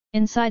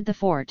Inside the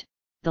fort,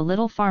 the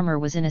little farmer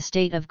was in a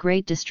state of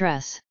great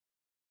distress.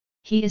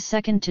 He is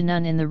second to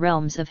none in the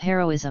realms of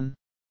heroism.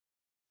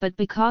 But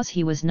because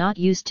he was not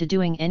used to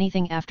doing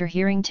anything after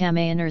hearing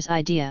Tamayanar's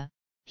idea,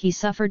 he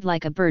suffered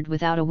like a bird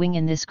without a wing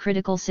in this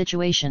critical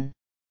situation.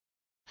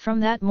 From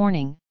that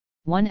morning,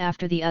 one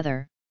after the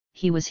other,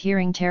 he was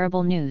hearing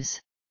terrible news.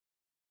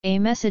 A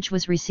message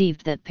was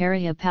received that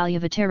Periya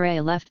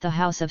Palyavattaraya left the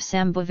house of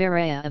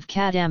Sambhavaraya of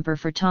Kadampur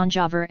for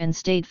Tanjavur and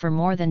stayed for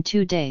more than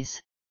 2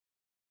 days.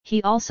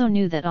 He also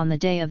knew that on the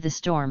day of the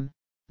storm,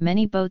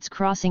 many boats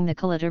crossing the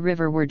Kalita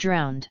river were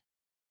drowned.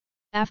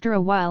 After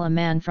a while a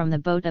man from the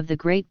boat of the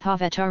great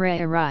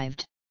Pavatare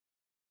arrived.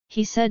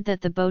 He said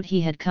that the boat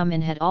he had come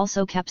in had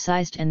also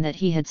capsized and that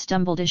he had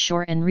stumbled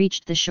ashore and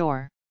reached the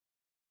shore.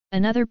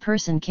 Another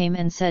person came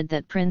and said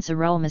that Prince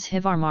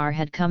Arulmozhivarmar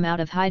had come out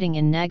of hiding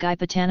in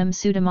Nagaipatanam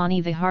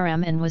Sudamani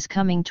Viharam and was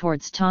coming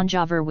towards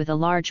Tanjavur with a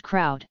large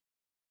crowd.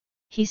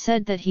 He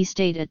said that he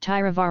stayed at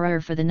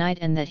Tiruvarur for the night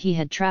and that he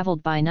had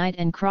travelled by night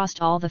and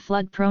crossed all the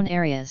flood-prone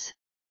areas.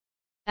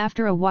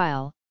 After a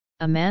while,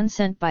 a man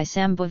sent by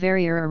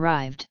Sambhavarayar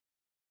arrived.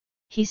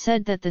 He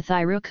said that the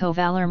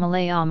Thirukovalar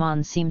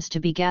Malayaman seems to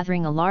be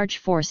gathering a large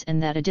force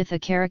and that Aditha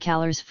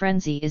Karakalar's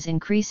frenzy is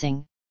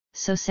increasing,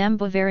 so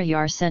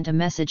Sambhavarayar sent a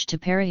message to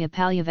Periya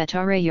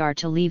Palyavattarayar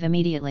to leave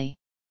immediately.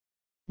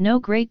 No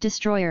great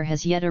destroyer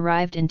has yet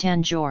arrived in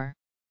Tanjore.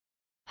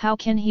 How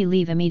can he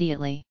leave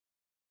immediately?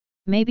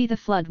 Maybe the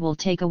flood will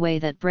take away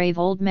that brave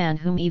old man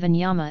whom even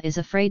Yama is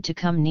afraid to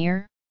come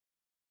near?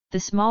 The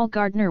small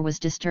gardener was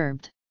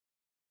disturbed.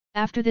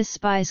 After this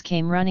spies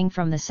came running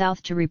from the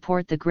south to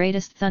report the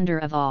greatest thunder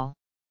of all.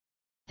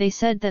 They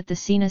said that the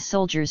Sena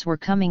soldiers were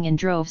coming in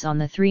droves on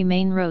the 3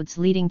 main roads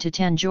leading to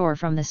Tanjore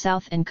from the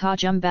south and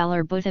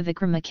Kajumbalar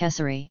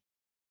Bhuttavikramakesari.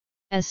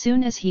 As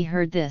soon as he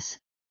heard this,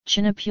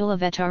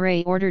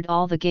 Chinnapulavatare ordered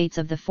all the gates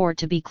of the fort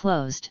to be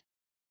closed.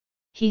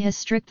 He has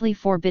strictly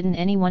forbidden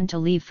anyone to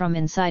leave from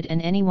inside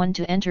and anyone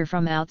to enter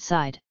from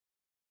outside.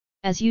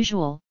 As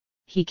usual,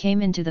 he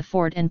came into the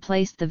fort and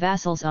placed the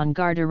vassals on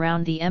guard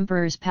around the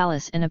emperor's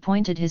palace and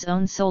appointed his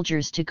own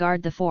soldiers to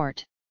guard the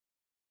fort.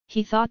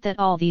 He thought that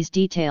all these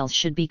details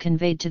should be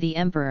conveyed to the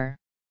emperor.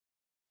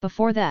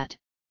 Before that,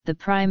 the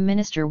prime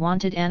minister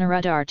wanted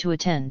Anuruddhar to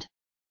attend.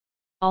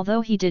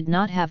 Although he did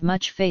not have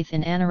much faith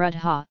in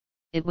Anuruddha,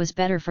 it was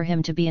better for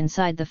him to be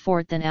inside the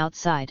fort than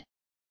outside.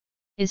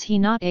 Is he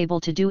not able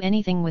to do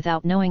anything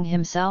without knowing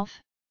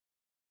himself?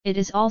 It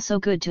is also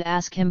good to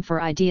ask him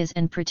for ideas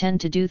and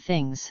pretend to do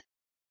things.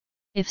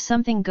 If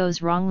something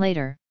goes wrong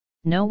later,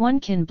 no one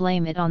can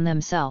blame it on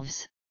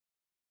themselves.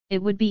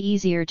 It would be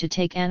easier to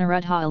take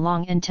Anuruddha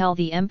along and tell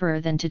the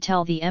emperor than to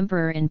tell the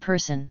emperor in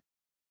person.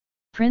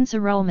 Prince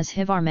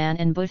Arulmozhivarman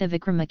and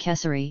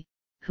Bhuttavikramakesari,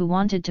 who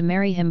wanted to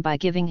marry him by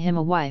giving him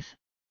a wife,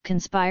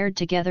 conspired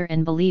together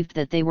and believed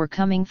that they were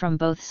coming from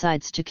both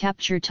sides to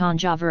capture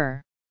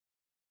Tanjavur.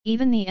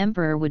 Even the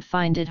emperor would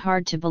find it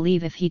hard to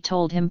believe if he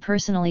told him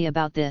personally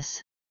about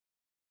this.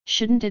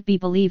 Shouldn't it be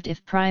believed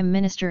if Prime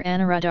Minister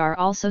Anuruddhar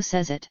also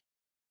says it?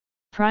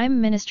 Prime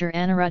Minister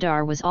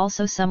Anuruddhar was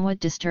also somewhat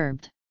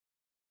disturbed.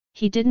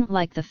 He didn't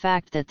like the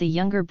fact that the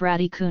younger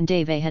Brati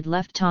Kundave had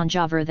left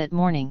Tanjavur that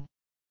morning.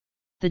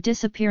 The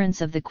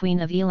disappearance of the Queen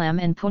of Elam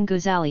and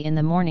Punguzali in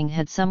the morning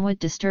had somewhat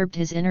disturbed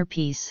his inner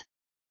peace.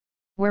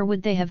 Where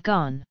would they have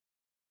gone?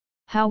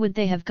 How would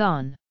they have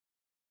gone?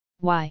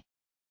 Why?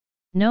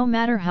 No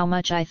matter how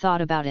much I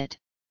thought about it,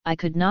 I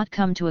could not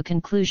come to a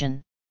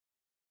conclusion.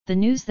 The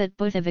news that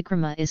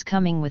Bhuttavikrama is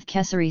coming with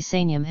Kesari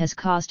Sainyam has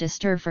caused a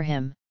stir for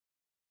him.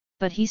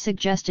 But he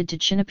suggested to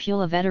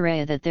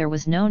Chinnapulavattaraya that there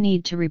was no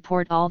need to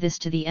report all this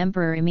to the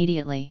emperor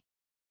immediately.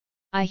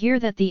 I hear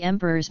that the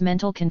emperor's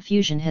mental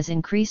confusion has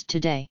increased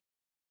today.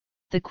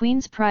 The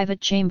queen's private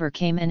chamber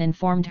came and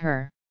informed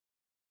her.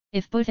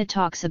 If Bhutta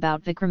talks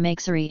about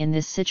Vikramakesari in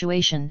this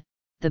situation,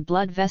 the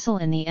blood vessel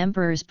in the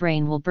emperor's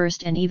brain will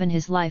burst and even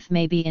his life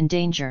may be in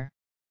danger.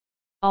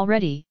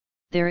 Already,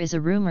 there is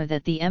a rumor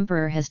that the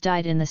emperor has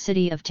died in the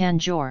city of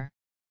Tanjore.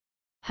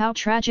 How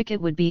tragic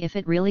it would be if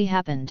it really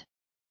happened.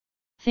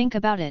 Think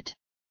about it.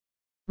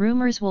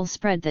 Rumors will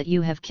spread that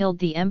you have killed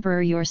the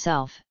emperor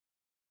yourself.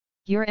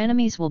 Your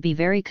enemies will be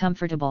very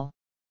comfortable.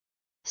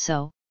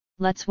 So,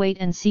 let's wait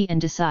and see and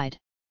decide.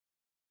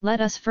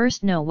 Let us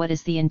first know what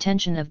is the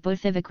intention of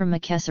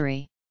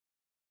Bhuttavikramakesari.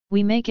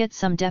 We may get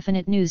some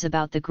definite news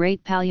about the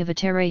great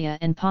Palyavattaraya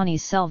and Ponniyin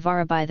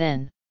Selvan by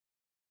then.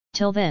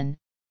 Till then,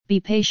 be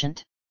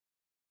patient.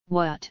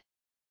 What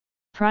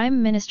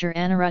Prime Minister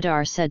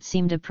Anuruddhar said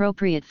seemed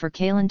appropriate for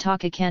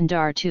Kalantaka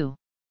Kandar too.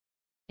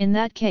 In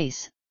that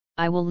case,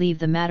 I will leave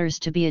the matters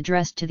to be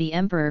addressed to the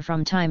emperor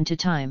from time to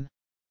time.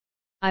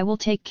 I will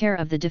take care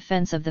of the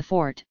defence of the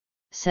fort,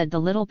 said the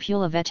little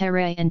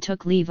Pulavattaraya and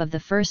took leave of the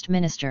first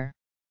minister.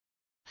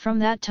 From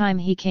that time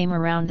he came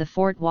around the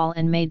fort wall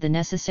and made the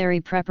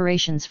necessary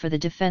preparations for the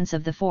defence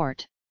of the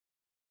fort.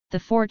 The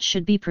fort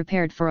should be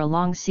prepared for a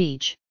long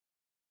siege.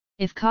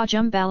 If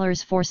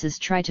Kajumbalar's forces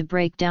try to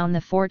break down the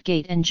fort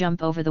gate and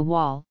jump over the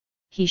wall,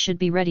 he should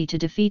be ready to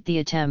defeat the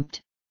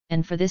attempt,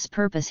 and for this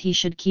purpose he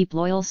should keep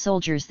loyal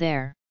soldiers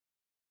there.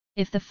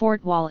 If the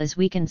fort wall is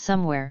weakened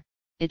somewhere,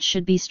 it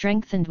should be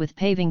strengthened with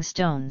paving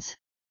stones.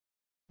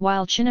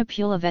 While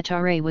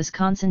Chinnapulavetare was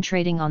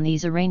concentrating on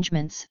these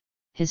arrangements,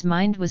 his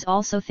mind was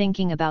also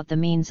thinking about the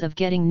means of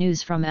getting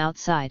news from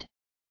outside.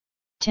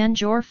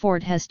 Tanjore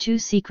Fort has 2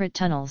 secret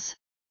tunnels.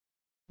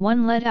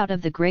 One led out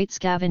of the great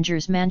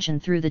scavenger's mansion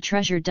through the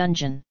treasure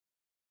dungeon.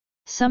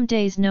 Some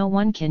days no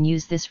one can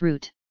use this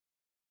route.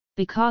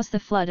 Because the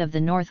flood of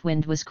the north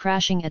wind was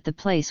crashing at the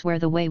place where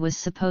the way was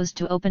supposed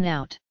to open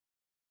out.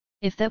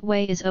 If that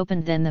way is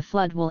opened, then the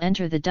flood will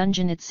enter the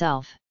dungeon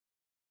itself.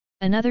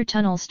 Another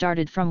tunnel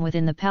started from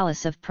within the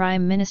palace of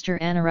Prime Minister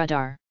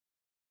Anuruddhar.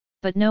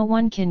 But no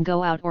one can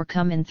go out or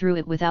come in through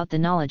it without the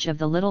knowledge of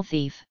the little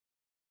thief.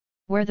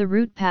 Where the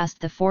route past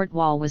the fort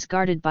wall was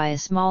guarded by a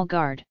small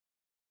guard.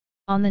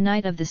 On the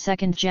night of the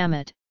second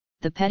Jamat,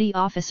 the petty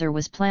officer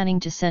was planning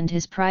to send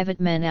his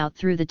private men out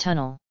through the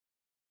tunnel.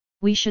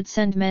 We should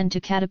send men to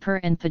Kadapur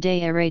and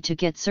Padayare to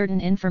get certain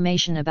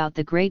information about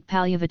the great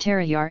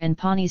Palyavattarayar and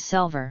Ponniyin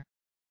Selvan.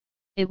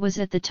 It was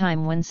at the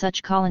time when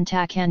such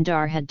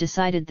Kalantakandar had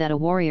decided that a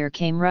warrior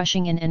came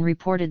rushing in and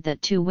reported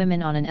that 2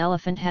 women on an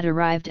elephant had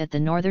arrived at the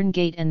northern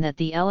gate and that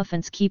the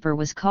elephant's keeper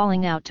was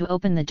calling out to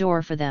open the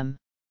door for them.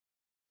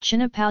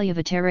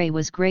 Chinnapulavatare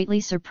was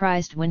greatly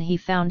surprised when he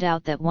found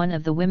out that one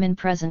of the women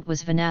present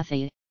was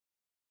Vanathi.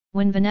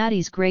 When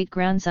Vanathi's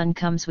great-grandson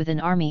comes with an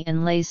army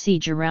and lays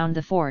siege around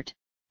the fort,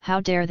 how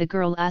dare the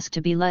girl ask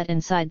to be let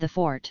inside the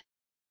fort?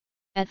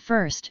 At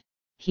first,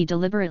 he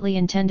deliberately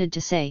intended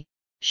to say,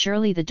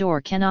 surely the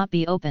door cannot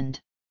be opened.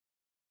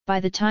 By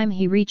the time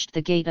he reached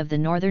the gate of the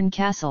northern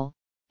castle,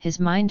 his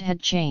mind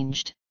had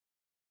changed.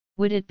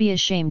 Would it be a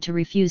shame to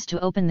refuse to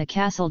open the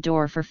castle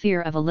door for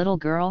fear of a little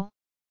girl?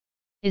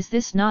 Is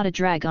this not a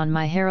drag on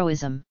my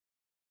heroism?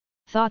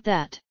 Thought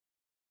that.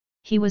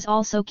 He was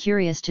also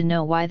curious to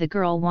know why the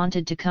girl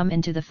wanted to come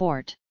into the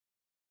fort.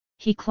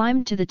 He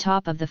climbed to the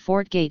top of the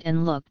fort gate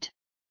and looked.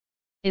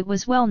 It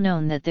was well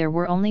known that there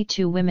were only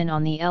 2 women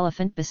on the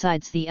elephant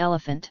besides the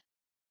elephant.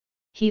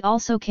 He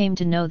also came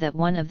to know that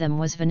one of them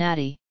was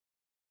Vanathi.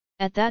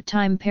 At that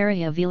time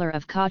Periyavelar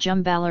of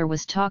Kajumbalar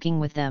was talking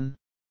with them.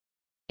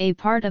 A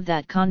part of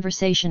that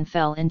conversation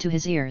fell into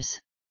his ears.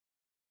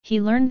 He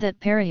learned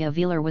that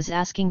Periyavelar was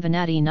asking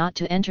Vanathi not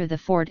to enter the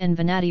fort and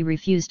Vanathi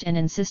refused and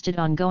insisted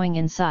on going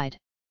inside.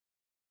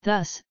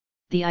 Thus,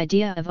 the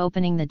idea of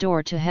opening the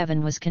door to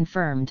heaven was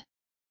confirmed.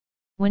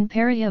 When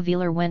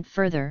Periyavelar went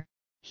further,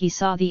 he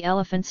saw the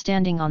elephant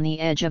standing on the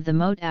edge of the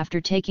moat after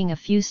taking a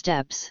few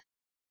steps.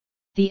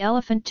 The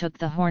elephant took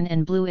the horn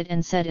and blew it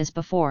and said as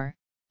before,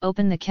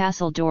 "Open the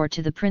castle door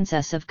to the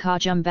princess of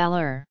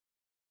Kajumbalar.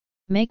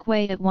 Make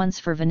way at once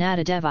for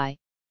Vanatadevi,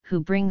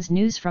 who brings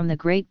news from the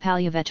great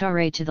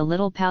Palyavatare to the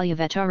little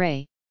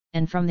Palyavatare,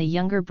 and from the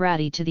younger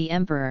Bratti to the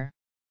emperor."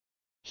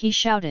 He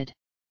shouted.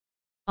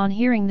 On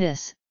hearing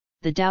this,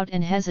 the doubt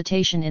and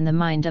hesitation in the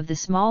mind of the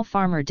small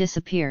farmer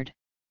disappeared.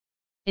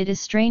 It is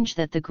strange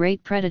that the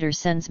great predator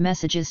sends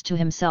messages to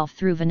himself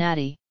through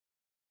Vanathi.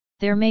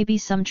 There may be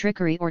some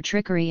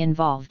trickery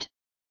involved.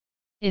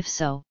 If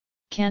so,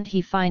 can't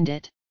he find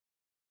it?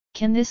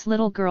 Can this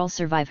little girl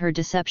survive her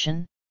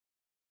deception?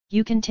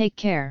 You can take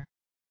care.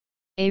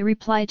 A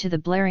reply to the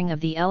blaring of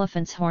the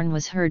elephant's horn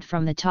was heard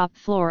from the top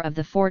floor of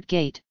the fort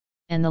gate,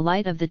 and the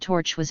light of the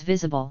torch was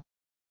visible.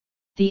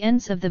 The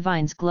ends of the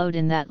vines glowed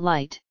in that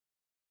light.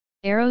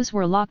 Arrows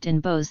were locked in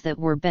bows that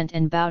were bent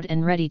and bowed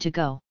and ready to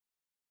go.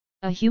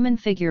 A human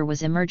figure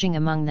was emerging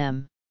among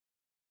them.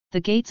 The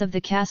gates of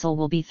the castle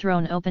will be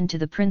thrown open to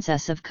the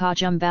princess of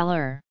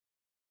Kajumbalar.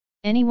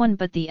 Anyone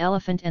but the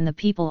elephant and the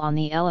people on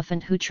the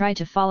elephant who try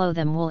to follow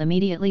them will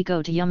immediately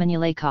go to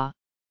Yamanuleka.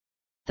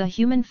 The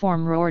human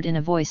form roared in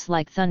a voice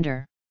like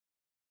thunder.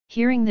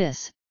 Hearing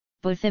this,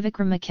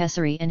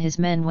 Bothivikramakesari and his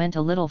men went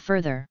a little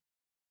further.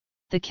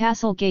 The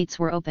castle gates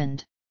were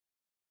opened.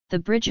 The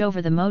bridge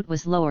over the moat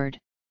was lowered.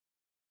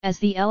 As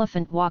the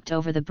elephant walked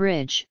over the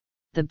bridge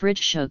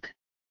shook.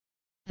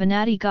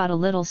 Vanathi got a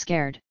little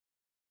scared.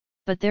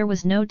 But there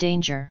was no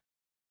danger.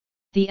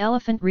 The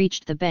elephant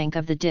reached the bank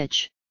of the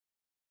ditch.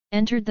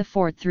 Entered the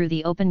fort through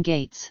the open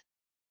gates.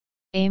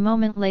 A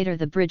moment later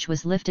the bridge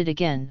was lifted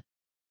again.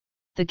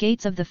 The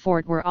gates of the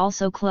fort were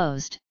also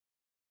closed.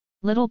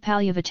 Little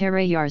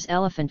Palyavattarayar's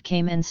elephant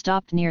came and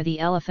stopped near the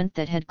elephant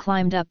that had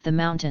climbed up the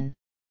mountain.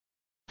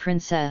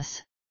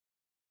 "Princess!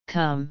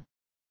 Come!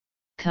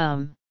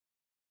 Come!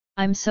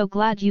 I'm so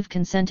glad you've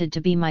consented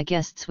to be my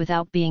guests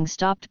without being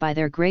stopped by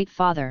their great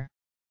father.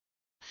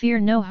 Fear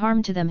no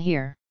harm to them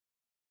here,"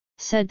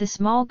 said the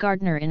small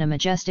gardener in a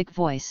majestic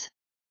voice.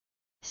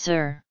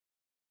 "Sir!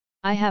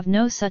 I have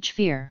no such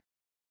fear.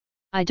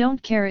 I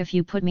don't care if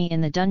you put me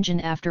in the dungeon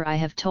after I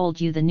have told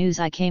you the news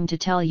I came to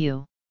tell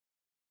you,"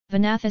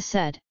 Vanatha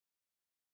said.